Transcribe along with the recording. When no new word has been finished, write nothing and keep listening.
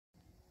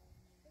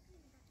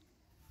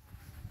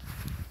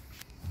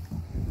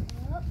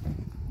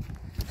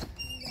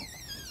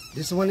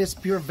This one is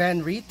pure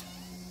Van Reet.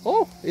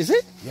 Oh, is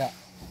it? Yeah.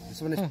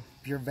 This one is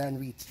pure Van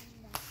Reet.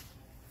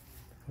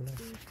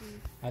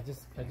 I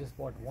just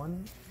bought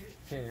one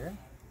pair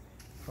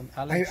from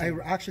I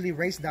Alan. actually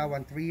raced that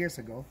one 3 years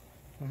ago.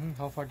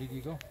 How far did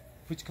you go?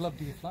 Which club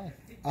do you fly?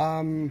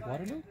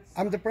 Waterloo?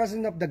 I'm the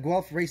president of the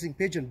Guelph Racing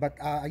Pigeon, but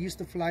I used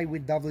to fly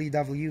with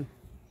WW.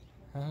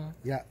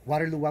 Yeah,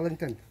 Waterloo,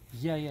 Wellington.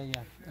 Yeah.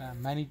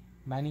 Manny.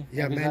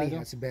 Yeah, Manny Abelardo?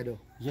 Acevedo.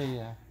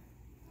 Yeah.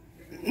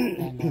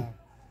 And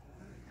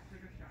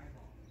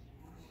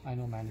I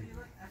know Manny.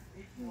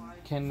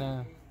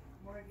 Ken,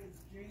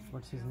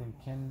 what's his name?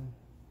 Ken.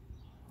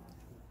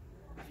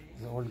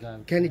 The old guy.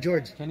 Kenny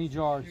George. Kenny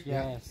George.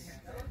 Yes.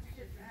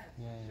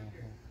 Yeah.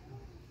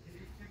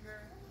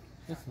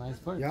 That's nice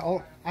bird. Yeah.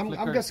 Oh,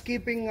 I'm just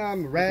keeping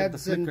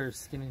reds and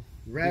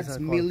reds,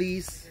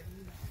 millies.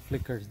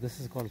 Flickers. This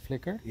is called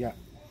flicker. Yeah,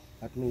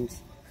 that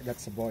means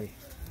that's a boy.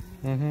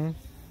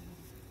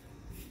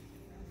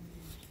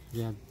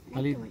 Yeah,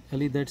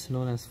 Ali, that's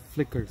known as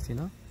flickers. You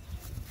know,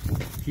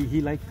 he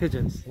likes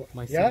pigeons.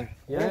 My son.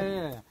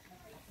 Yeah.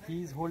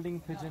 He's holding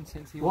pigeons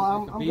since he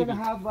was like a baby.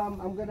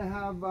 I'm gonna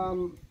have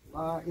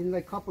in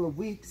like a couple of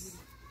weeks.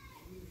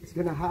 It's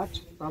gonna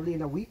hatch probably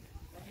in a week,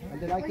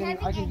 and then I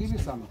can give you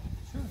some.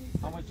 Sure.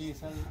 How much do you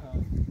sell?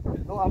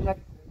 No, I'm not.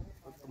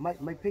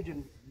 My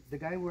pigeon, the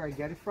guy where I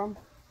get it from,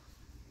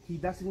 he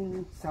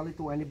doesn't sell it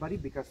to anybody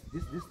because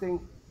this thing,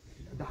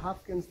 the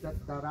Hafkens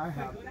that I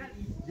have,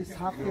 this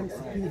Hafkens,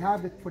 he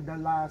had it for the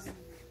last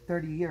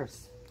 30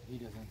 years. He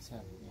doesn't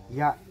sell.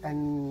 Yeah,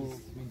 and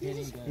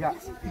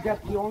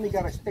he only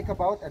got a stick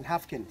about and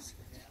Hafkens.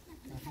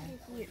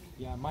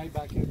 Yeah, my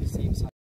backyard is the same size.